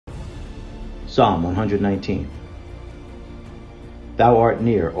Psalm 119. Thou art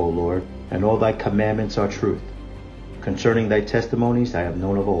near, O Lord, and all thy commandments are truth. Concerning thy testimonies I have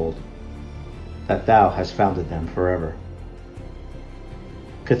known of old, that thou hast founded them forever.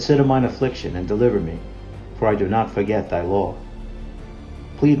 Consider mine affliction and deliver me, for I do not forget thy law.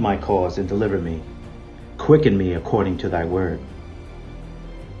 Plead my cause and deliver me. Quicken me according to thy word.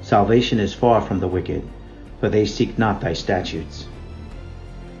 Salvation is far from the wicked, for they seek not thy statutes.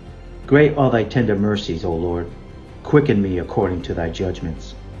 Great are thy tender mercies, O Lord. Quicken me according to thy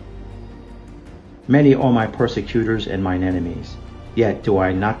judgments. Many are my persecutors and mine enemies, yet do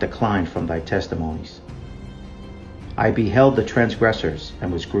I not decline from thy testimonies. I beheld the transgressors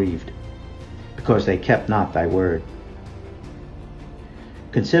and was grieved, because they kept not thy word.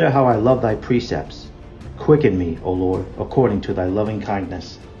 Consider how I love thy precepts. Quicken me, O Lord, according to thy loving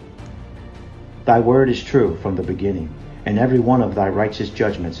kindness. Thy word is true from the beginning, and every one of thy righteous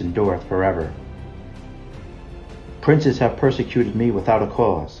judgments endureth forever. Princes have persecuted me without a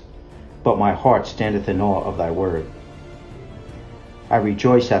cause, but my heart standeth in awe of thy word. I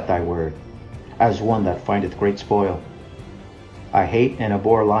rejoice at thy word, as one that findeth great spoil. I hate and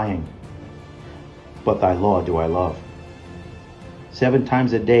abhor lying, but thy law do I love. 7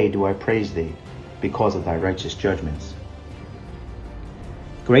 times a day do I praise thee, because of thy righteous judgments.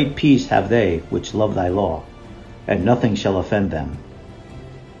 Great peace have they which love thy law, and nothing shall offend them.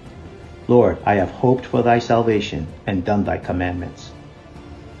 Lord, I have hoped for thy salvation, and done thy commandments.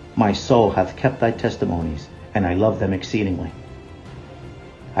 My soul hath kept thy testimonies, and I love them exceedingly.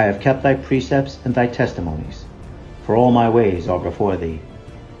 I have kept thy precepts and thy testimonies, for all my ways are before thee.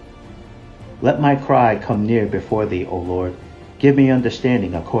 Let my cry come near before thee, O Lord. Give me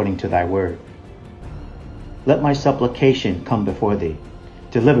understanding according to thy word. Let my supplication come before thee.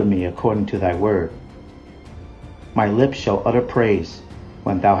 Deliver me according to thy word. My lips shall utter praise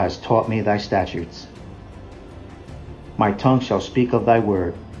when thou hast taught me thy statutes. My tongue shall speak of thy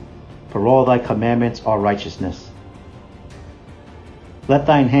word, for all thy commandments are righteousness. Let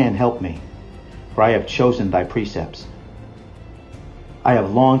thine hand help me, for I have chosen thy precepts. I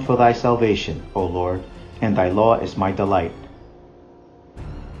have longed for thy salvation, O Lord, and thy law is my delight.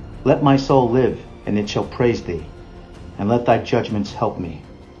 Let my soul live, and it shall praise thee, and let thy judgments help me.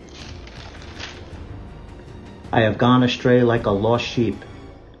 I have gone astray like a lost sheep.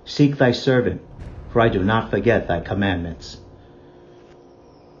 Seek thy servant, for I do not forget thy commandments.